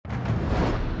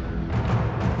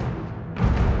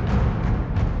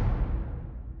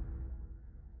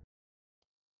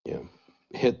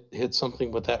hit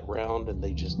something with that round, and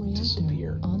they just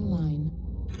disappear. Online.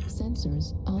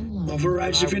 Sensors online.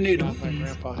 Overrides if you need them. My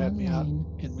grandpa had me out,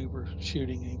 and we were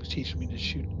shooting, and he was teaching me to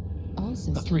shoot a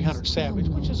 300 Savage,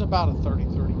 which is about a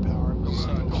 30-30 power. It was a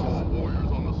single shot,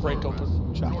 break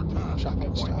open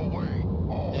shotgun style.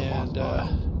 And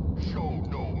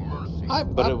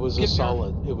it was a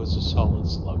solid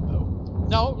slug, though.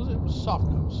 No, it was soft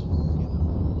nose.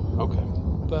 Okay.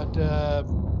 But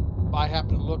I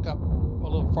happened to look up a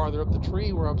little farther up the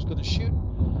tree where I was going to shoot,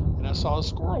 and I saw a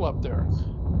squirrel up there.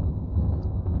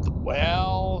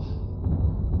 Well,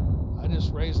 I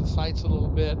just raised the sights a little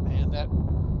bit, and that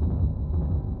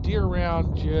deer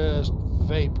round just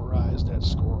vaporized that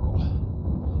squirrel.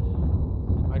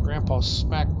 And my grandpa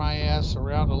smacked my ass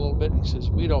around a little bit, and he says,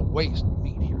 "We don't waste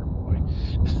meat here, boy."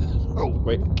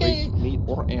 Waste meat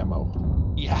or ammo.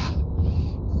 Yeah.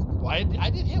 Well, I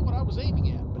did hit what I was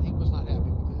aiming at, but he was not happy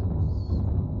with that.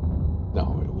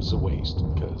 No, it was a waste,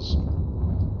 because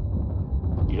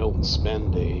you don't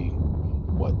spend a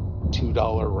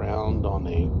 $2 round on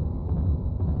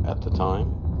at the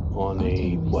time, on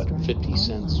a 50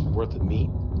 cents worth of meat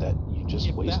that you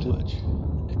just wasted. That much.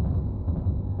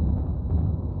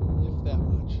 If that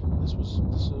much. This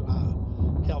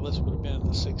would have been in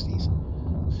the 60s,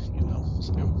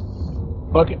 So.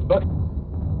 Bucket.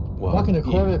 Well, Buck and a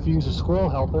quarter if you use a squirrel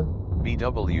helper.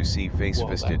 BWC Face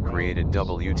Fisted created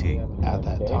WT. At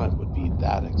that time would be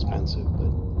that expensive,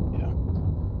 but yeah.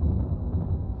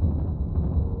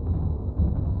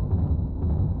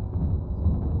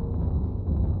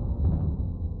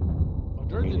 Well,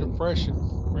 during the Depression,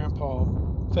 Grandpa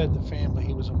fed the family.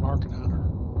 He was a market hunter,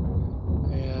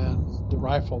 and the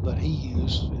rifle that he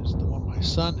used is the one my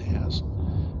son has,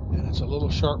 and it's a little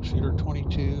sharpshooter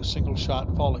 22 single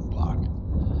shot falling block.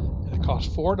 It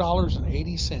cost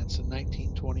 $4.80 in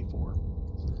 1924.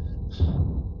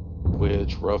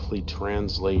 Which roughly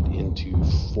translate into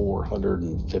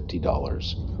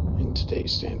 $450 in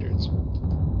today's standards.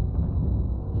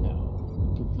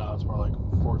 No, it's more like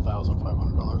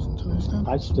 $4,500 in today's standards.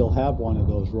 I still have one of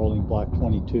those rolling block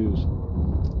 22s.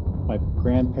 My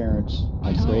grandparents,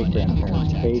 my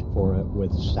great-grandparents paid for it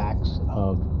with sacks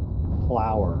of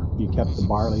flour. You kept the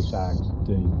barley sacks,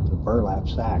 the burlap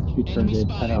sacks. You turned in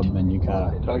 10 of them, and you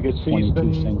got a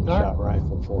 22 single-shot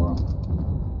rifle for them.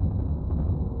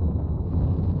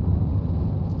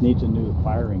 Needs a new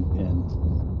firing pin.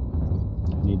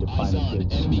 I need to find a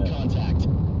good smith.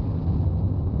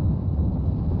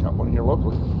 Got one here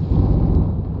locally.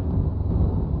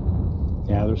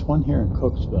 Yeah, there's one here in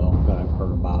Cooksville that I've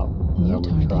heard about that I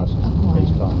would trust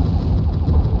based on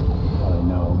what I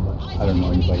know, but I don't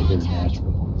know anybody here in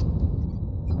Nashville.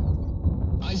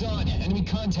 Eyes on, enemy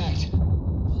contact.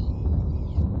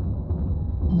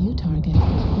 New target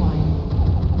acquired.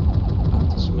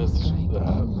 Smiths,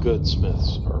 good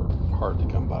smiths are hard to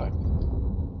come by.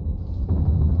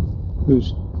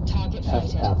 Who's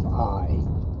FFI?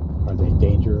 Are they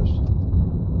dangerous?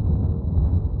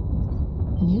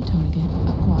 New target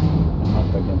acquired. I'm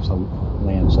up against a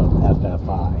lance of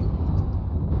FFI.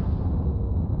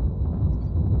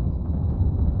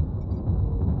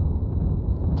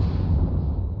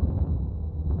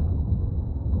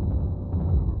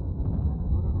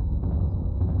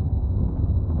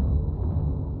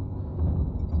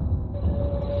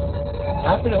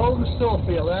 Happy to hold them still,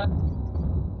 feel that?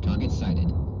 Target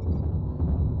sighted.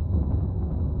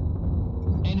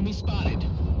 Enemy spotted.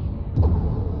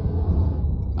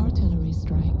 Artillery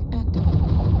strike activated.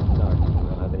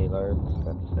 Don't have any alarms.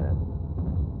 That's sad.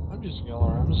 I'm using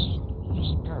alarms.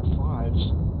 Just a pair of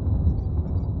 5s.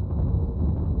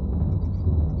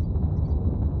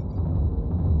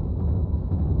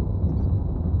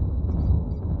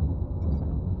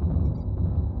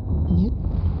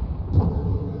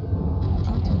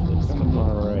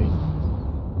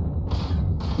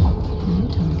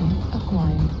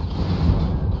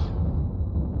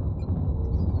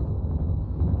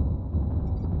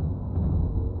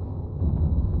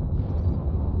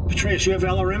 Trace, you have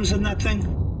LRMs in that thing?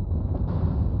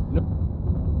 No.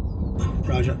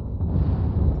 Roger.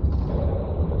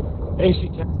 AC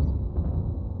 10.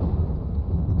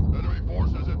 Enemy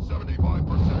forces at 75%.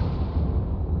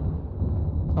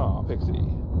 Oh, Pixie.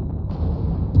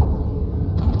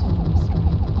 Artillery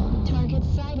strike. Target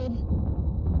sighted.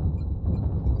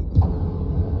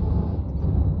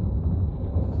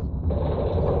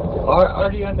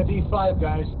 Already on the D5,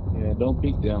 guys. Yeah, don't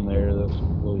peek down there. That's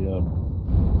really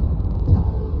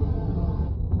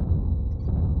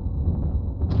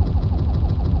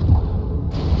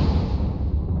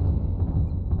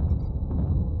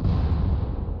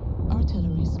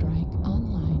Artillery strike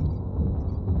online.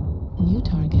 New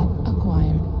target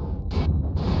acquired.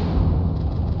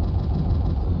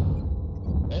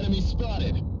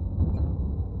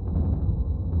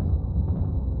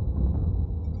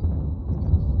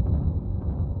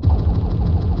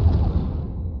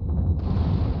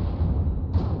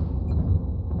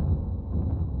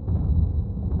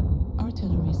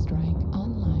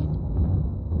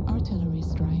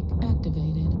 strike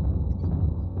activated.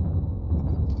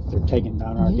 They're taking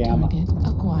down our New gamma. target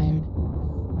acquired.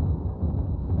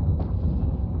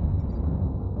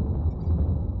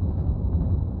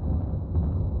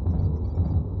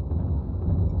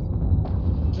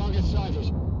 Target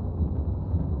sighted.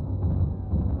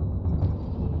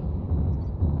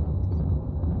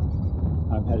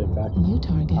 I'm headed back. New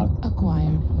target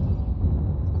acquired.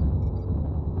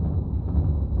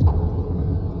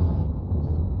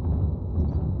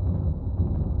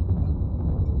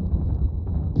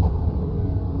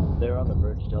 They're on the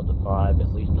bridge Delta 5,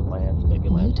 at least to Lance, maybe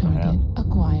New Lance and a half. target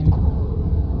acquired.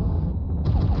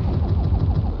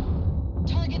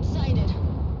 Target sighted.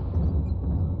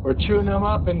 We're chewing them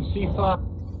up in C5.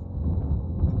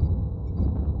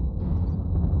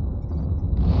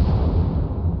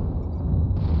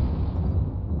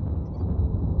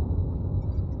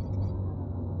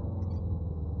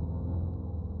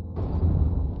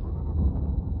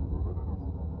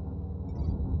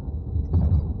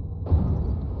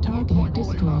 Target Only half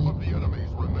destroyed. of the enemies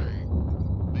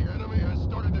remain. The enemy has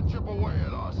started to chip away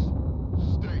at us.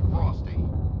 Stay frosty.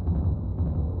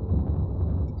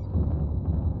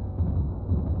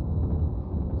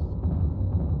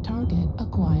 Target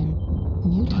acquired.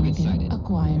 New Target target sighted.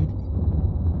 acquired.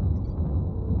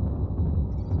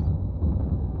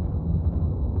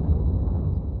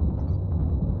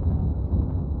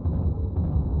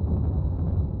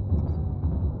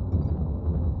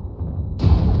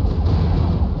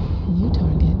 New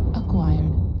target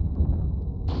acquired.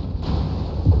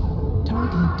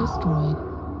 Target destroyed.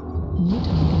 New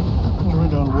target Turn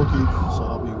acquired. down Wookiee, so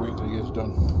I'll be waiting till he gets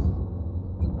done.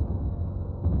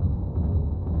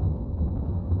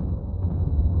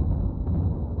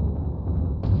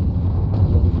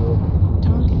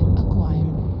 Target acquired.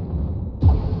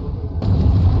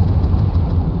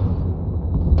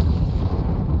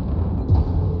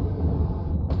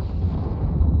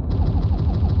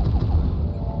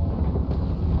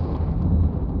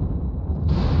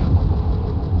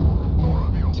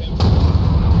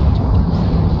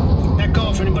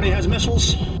 Echo, if anybody has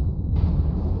missiles.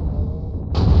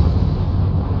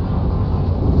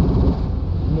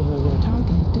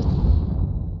 Target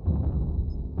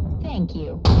Thank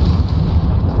you.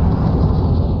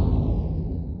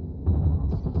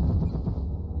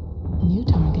 New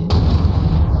target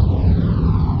acquired.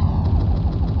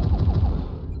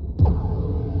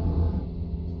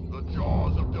 The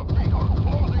jaws of defeat are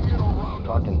closing in around us.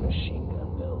 Fucking machine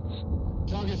gun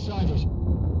builds. Target sighted.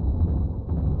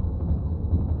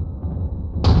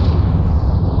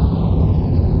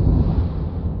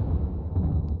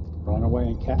 Run away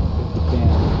and catch if you can.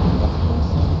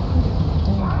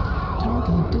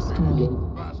 Target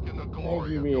destroyed. Bask in the Thank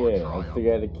glory you, of your yeah. That's the triumph.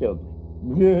 guy that killed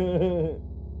me.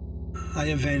 I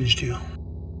avenged you.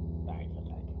 Thank you,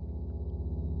 thank you.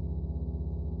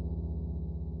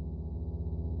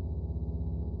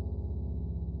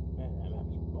 Man, that map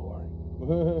is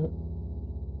boring.